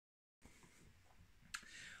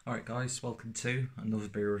Alright guys, welcome to another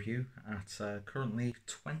beer review at currently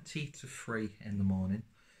 20 to 3 in the morning.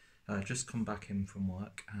 Just come back in from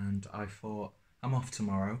work and I thought I'm off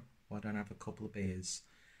tomorrow, why don't I have a couple of beers?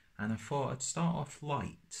 And I thought I'd start off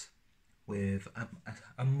light with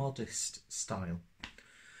a modest style.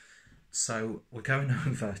 So we're going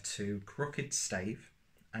over to Crooked Stave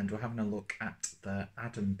and we're having a look at the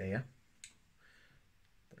Adambier.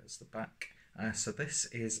 There's the back. So this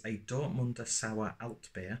is a Dortmunder Sour Alt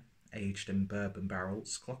beer, aged in bourbon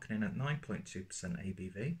barrels, clocking in at 9.2%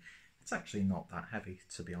 ABV. It's actually not that heavy,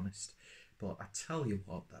 to be honest. But I tell you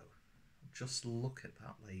what though, just look at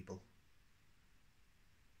that label.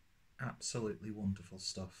 Absolutely wonderful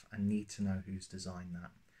stuff. I need to know who's designed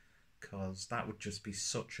that, because that would just be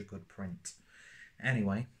such a good print.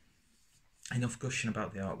 Anyway, enough gushing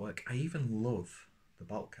about the artwork. I even love the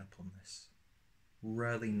bottle cap on this.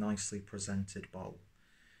 Really nicely presented bottle,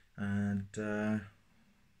 and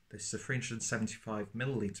this is a 375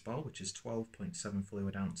 milliliter bottle, which is 12.7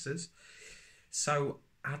 fluid ounces. So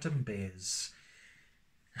Adambiers,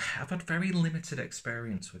 I've had very limited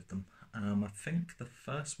experience with them. I think the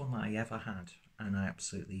first one that I ever had and I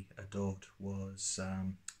absolutely adored was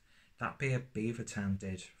that beer Beavertown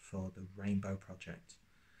did for the Rainbow Project.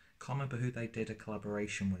 Can't remember who they did a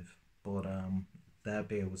collaboration with, but their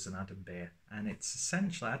beer was an Adambier, and it's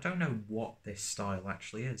essentially, I don't know what this style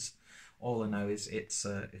actually is. All I know is it's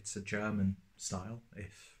a German style,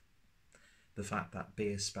 if the fact that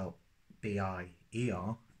beer is spelled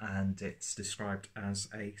B-I-E-R, and it's described as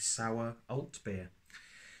a sour alt beer.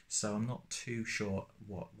 So I'm not too sure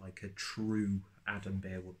what like a true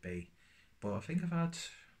Adambier would be, but I think I've had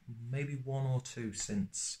maybe one or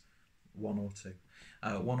since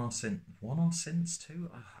two.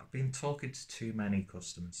 I've been talking to too many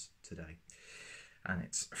customers today, and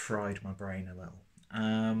it's fried my brain a little.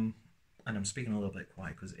 And I'm speaking a little bit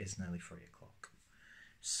quiet because it is nearly 3 o'clock.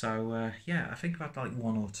 So yeah, I think I've had like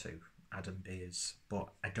one or two Adambiers, but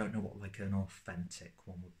I don't know what like an authentic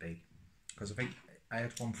one would be, because I think I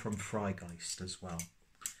had one from Freigeist as well.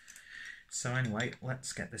 So anyway,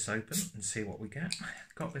 let's get this open and see what we get.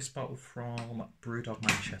 Got this bottle from Brewdog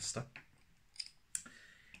Manchester.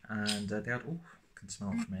 And they had, oh, can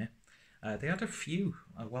smell it from here. They had a few,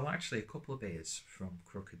 well actually a couple of beers from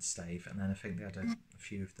Crooked Stave, and then I think they had a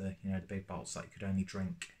few of the, the big bottles that you could only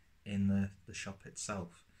drink in the shop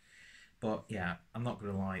itself. But yeah, I'm not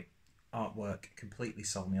going to lie, artwork completely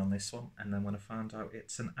sold me on this one, and then when I found out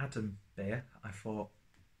it's an Adambier, I thought,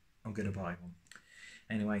 I'm going to buy one.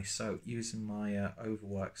 Anyway, so using my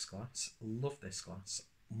Overworks glass, love this glass.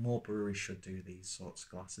 More breweries should do these sorts of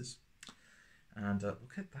glasses. And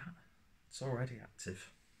look at that, it's already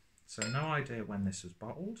active. So no idea when this was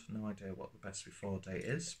bottled, no idea what the best before date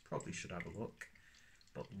is. Probably should have a look,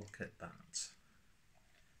 but look at that.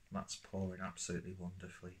 That's pouring absolutely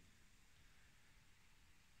wonderfully.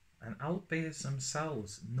 And alt beers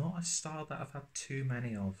themselves, not a style that I've had too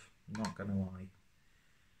many of, not gonna lie.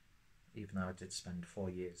 Even though I did spend 4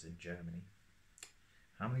 years in Germany.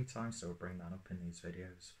 How many times do I bring that up in these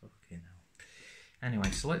videos? Fucking hell.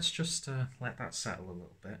 Anyway, so let's just let that settle a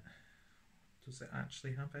little bit. Does it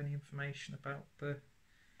actually have any information about the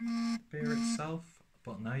beer itself?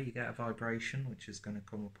 But no, you get a vibration, which is going to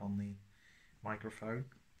come up on the microphone.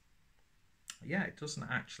 Yeah, it doesn't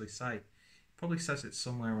actually say. It probably says it's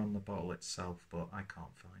somewhere on the bottle itself, but I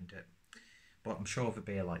can't find it. But I'm sure of a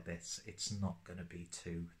beer like this, it's not going to be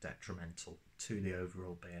too detrimental to the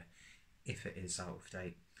overall beer if it is out of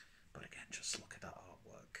date. But again, just look at that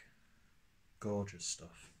artwork. Gorgeous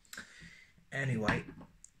stuff. Anyway,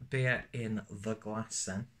 beer in the glass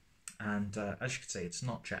then. And as you can see, it's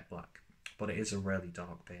not jet black, but it is a really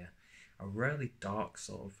dark beer. A really dark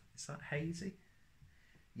sort of, is that hazy?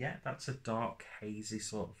 Yeah, that's a dark, hazy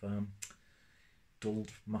sort of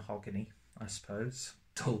dulled mahogany, I suppose.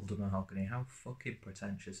 Dulled mahogany, how fucking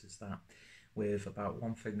pretentious is that? With about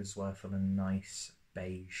 1 finger's worth of a nice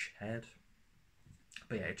beige head.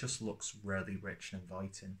 But yeah, it just looks really rich and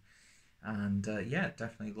inviting. And yeah, it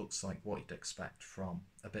definitely looks like what you'd expect from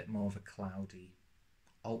a bit more of a cloudy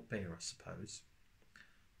alt beer, I suppose.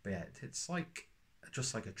 But yeah, it's like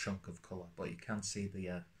just like a chunk of colour, but you can see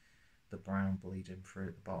the brown bleeding through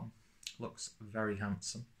at the bottom. Looks very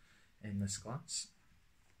handsome in this glass.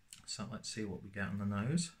 So let's see what we get on the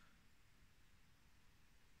nose.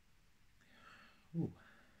 Ooh.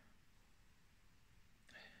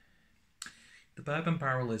 The bourbon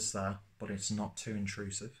barrel is there, but it's not too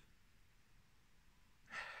intrusive.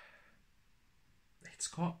 It's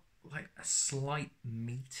got like a slight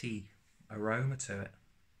meaty aroma to it.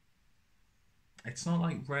 It's not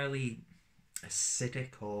like really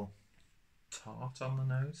acidic or tart on the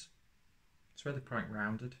nose. It's really quite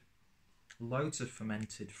rounded. Loads of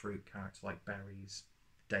fermented fruit character like berries,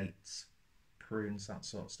 dates, prunes, that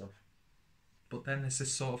sort of stuff. But then there's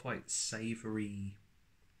this sort of like savoury,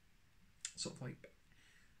 sort of like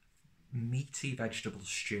meaty vegetable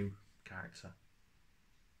stew character.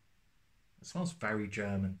 It smells very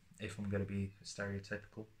German, if I'm going to be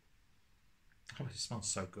stereotypical. Oh, it smells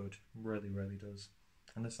so good. Really, really does.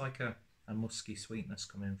 And there's like a musky sweetness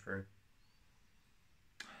coming through.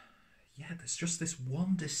 Yeah, there's just this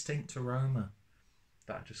one distinct aroma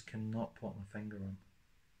that I just cannot put my finger on.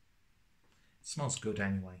 It smells good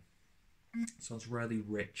anyway. It smells really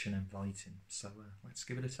rich and inviting. So let's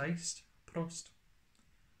give it a taste. Prost.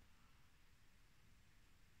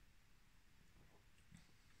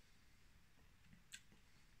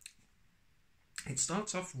 It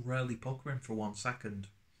starts off really puckering for 1 second,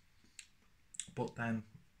 but then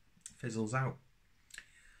fizzles out.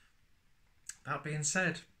 That being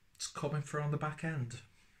said, it's coming through on the back end.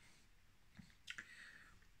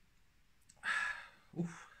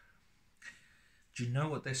 Oof. Do you know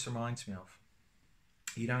what this reminds me of?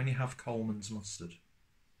 You know when you have Coleman's mustard,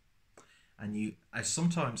 and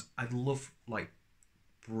sometimes I love like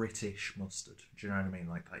British mustard. Do you know what I mean?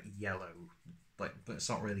 Like yellow, but it's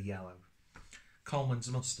not really yellow. Coleman's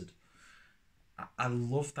mustard. I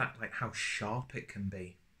love that, like how sharp it can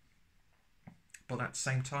be. But at the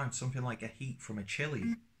same time, something like a heat from a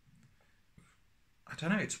chili. I don't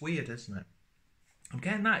know, it's weird, isn't it? I'm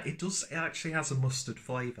getting that. It actually has a mustard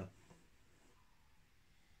flavour.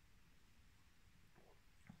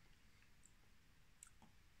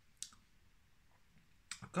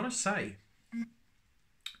 I've got to say,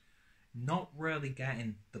 not really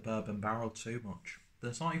getting the bourbon barrel too much.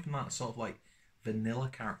 There's not even that sort of like vanilla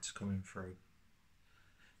character coming through.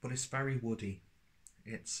 But it's very woody.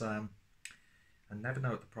 It's, I never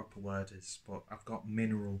know what the proper word is, but I've got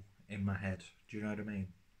mineral in my head. Do you know what I mean?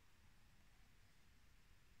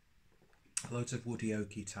 Loads of woody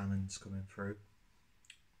oaky tannins coming through.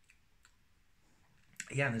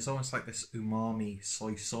 Yeah, and there's almost like this umami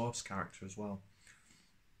soy sauce character as well.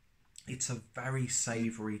 It's a very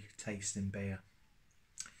savoury tasting beer.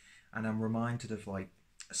 And I'm reminded of like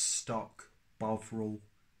stock, bovril,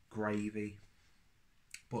 gravy,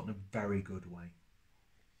 but in a very good way.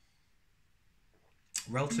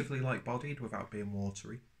 Relatively light bodied without being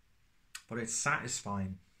watery, but it's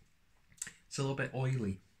satisfying. It's a little bit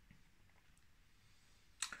oily,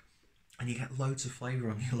 and you get loads of flavour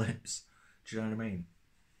on your lips. Do you know what I mean?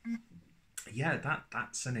 Yeah,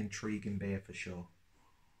 that's an intriguing beer for sure.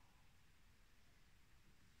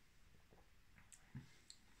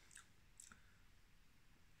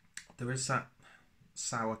 There is that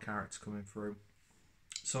sour character coming through.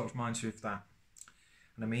 Sort of reminds me of that.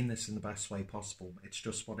 And I mean this in the best way possible. It's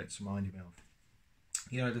just what it's reminding me of.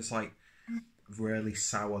 You know, there's like really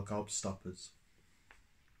sour gobstoppers.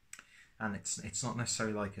 And it's not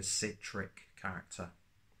necessarily like a citric character,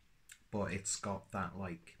 but it's got that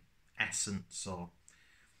like essence or,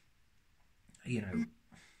 you know,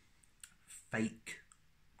 fake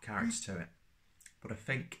character to it. But I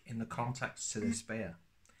think in the context to this beer,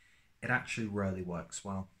 it actually really works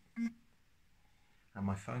well. And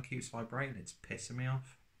my phone keeps vibrating, it's pissing me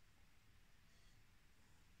off.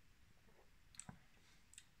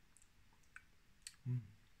 I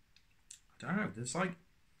don't know, there's like...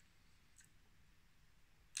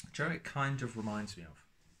 Do you know what it kind of reminds me of?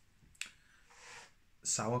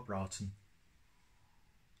 Sauerbraten.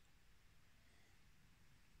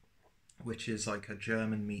 Which is like a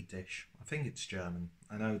German meat dish. I think it's German.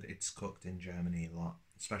 I know that it's cooked in Germany a lot,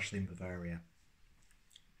 especially in Bavaria.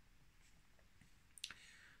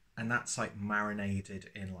 And that's like marinated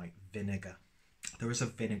in like vinegar. There is a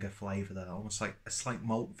vinegar flavour there, almost like a slight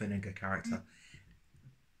malt vinegar character.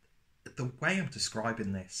 The way I'm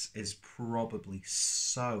describing this is probably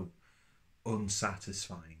so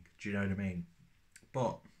unsatisfying. Do you know what I mean?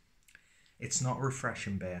 But it's not a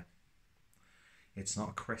refreshing beer. It's not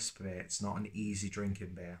a crisp beer. It's not an easy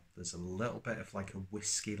drinking beer. There's a little bit of like a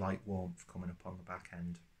whiskey-like warmth coming up on the back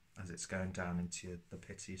end as it's going down into the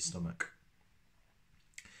pit of your stomach.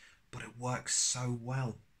 But it works so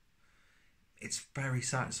well. It's very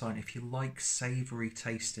satisfying. If you like savoury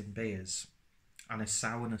tasting beers and a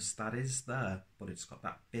sourness that is there, but it's got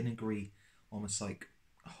that vinegary, almost like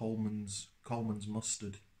Coleman's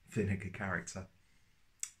mustard vinegar character,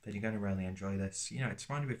 then you're going to really enjoy this. You know, it's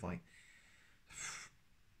reminding me of like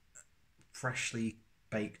freshly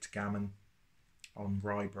baked gammon on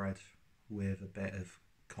rye bread with a bit of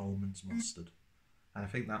Coleman's mustard. And I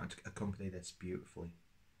think that would accompany this beautifully.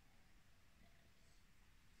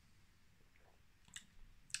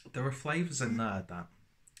 There are flavours in there that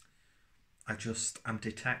I'm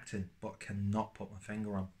detecting but cannot put my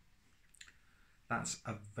finger on. That's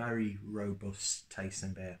a very robust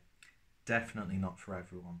tasting beer. Definitely not for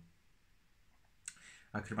everyone.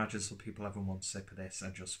 I could imagine some people having one sip of this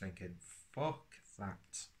and just thinking, fuck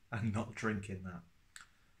that, and not drinking that.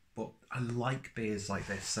 But I like beers like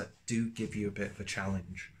this that do give you a bit of a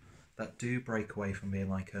challenge, that do break away from being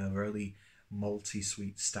like a really malty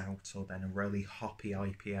sweet stout or then a really hoppy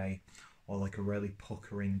IPA or like a really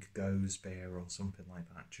puckering goes beer or something like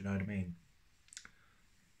that. Do you know what I mean?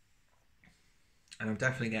 And I'm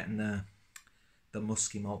definitely getting the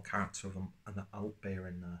musky malt character of them and the alt beer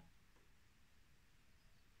in there.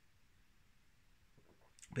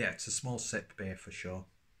 But yeah, it's a small sip beer for sure.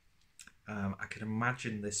 I can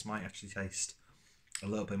imagine this might actually taste a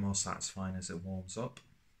little bit more satisfying as it warms up.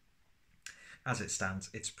 As it stands,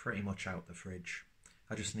 it's pretty much out the fridge.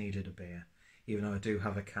 I just needed a beer, even though I do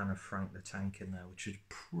have a can of Frank the Tank in there, which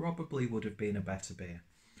probably would have been a better beer,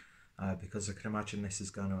 because I can imagine this is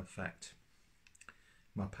going to affect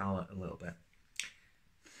my palate a little bit.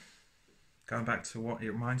 Going back to what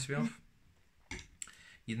it reminds me of,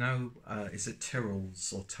 you know, is it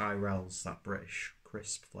Tyrrell's or Tyrell's, that British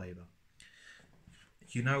crisp flavour?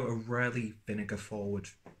 You know, a really vinegar forward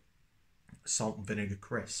salt and vinegar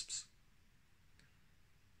crisps,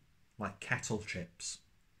 like kettle chips.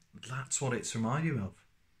 That's what it's reminding me of.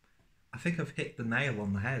 I think I've hit the nail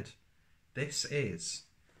on the head. This is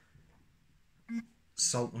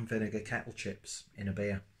salt and vinegar kettle chips in a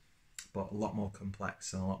beer, but a lot more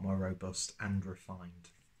complex and a lot more robust and refined.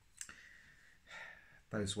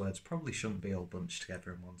 Those words probably shouldn't be all bunched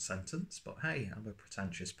together in one sentence, but hey, I'm a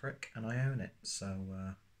pretentious prick and I own it, so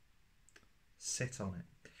sit on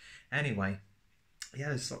it. Anyway, yeah,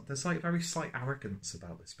 there's like very slight arrogance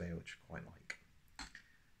about this beer, which I quite like.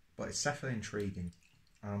 But it's definitely intriguing.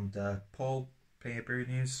 And Paul, PA Brew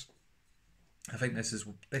News, I think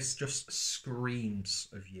this just screams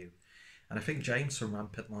of you. And I think James from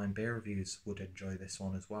Rampant Line Beer Reviews would enjoy this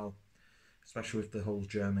one as well, especially with the whole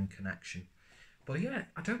German connection. But yeah,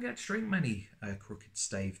 I don't get to drink many Crooked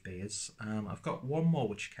Stave beers. I've got one more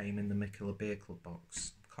which came in the Mikkeller Beer Club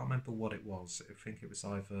box. I can't remember what it was. I think it was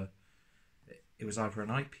either an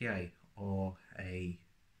IPA or a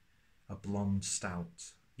blonde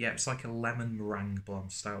stout. Yeah, it's like a lemon meringue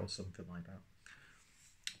blonde stout or something like that.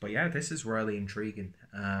 But yeah, this is really intriguing.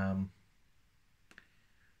 I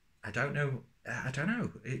don't know.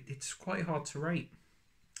 It's quite hard to rate.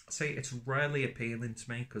 See, it's rarely appealing to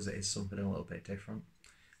me because it is something a little bit different,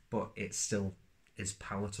 but it still is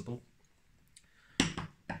palatable.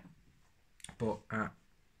 But at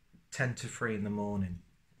 10 to 3 in the morning,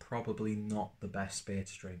 probably not the best beer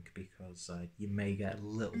to drink because you may get a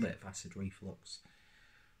little bit of acid reflux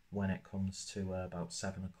when it comes to about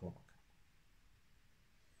 7 o'clock.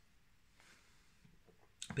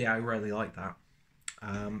 But yeah, I really like that.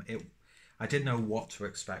 I didn't know what to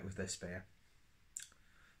expect with this beer.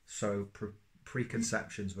 So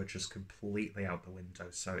preconceptions were just completely out the window.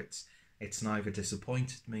 So it's neither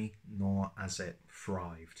disappointed me nor has it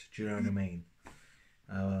thrived. Do you know what I mean?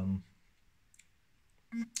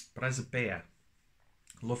 But as a beer,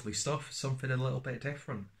 lovely stuff. Something a little bit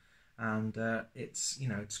different, and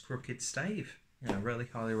it's Crooked Stave. Really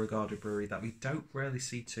highly regarded brewery that we don't really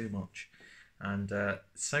see too much. And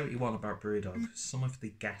say what you want about Brewdog, some of the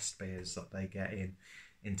guest beers that they get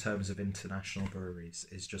in terms of international breweries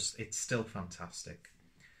it's still fantastic.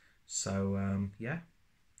 So yeah,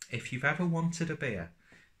 if you've ever wanted a beer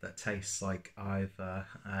that tastes like either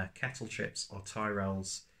kettle chips or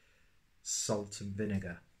Tyrell's salt and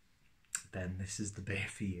vinegar, then this is the beer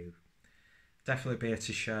for you. Definitely a beer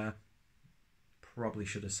to share. Probably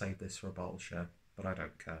should have saved this for a bottle share, but I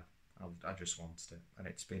don't care. I just wanted it, and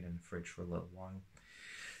it's been in the fridge for a little while.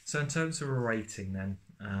 So in terms of a rating then,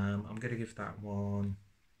 I'm going to give that one...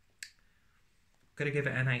 I'm going to give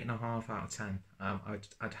it an 8.5 out of 10.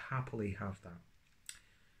 I'd happily have that.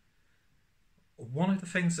 One of the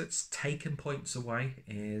things that's taken points away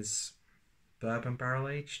is bourbon barrel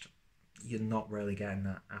aged. You're not really getting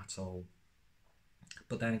that at all.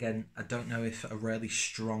 But then again, I don't know if a really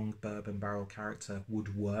strong bourbon barrel character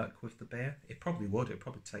would work with the beer. It probably would. It'd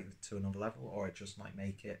probably take it to another level, or it just might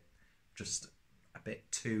make it just a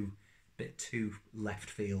bit too left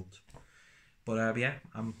field. But yeah,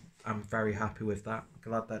 I'm very happy with that.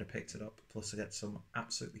 Glad that I picked it up. Plus, I get some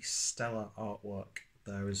absolutely stellar artwork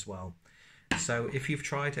there as well. So if you've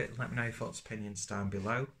tried it, let me know your thoughts, opinions down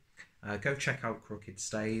below. Go check out Crooked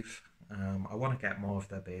Stave. I want to get more of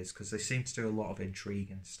their beers because they seem to do a lot of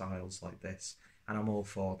intriguing styles like this, and I'm all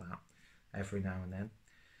for that every now and then.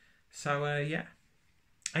 So yeah,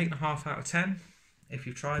 8.5 out of 10. If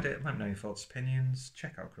you've tried it, let me know your thoughts, opinions.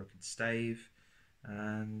 Check out Crooked Stave.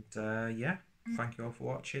 And yeah, thank you all for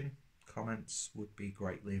watching. Comments would be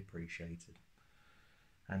greatly appreciated.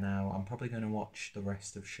 And now I'm probably going to watch the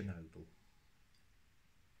rest of Chernobyl.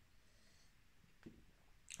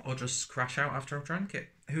 Or just crash out after I've drank it.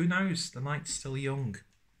 Who knows? The night's still young.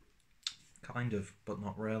 Kind of, but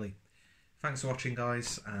not really. Thanks for watching,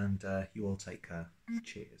 guys, and you all take care.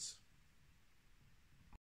 Cheers.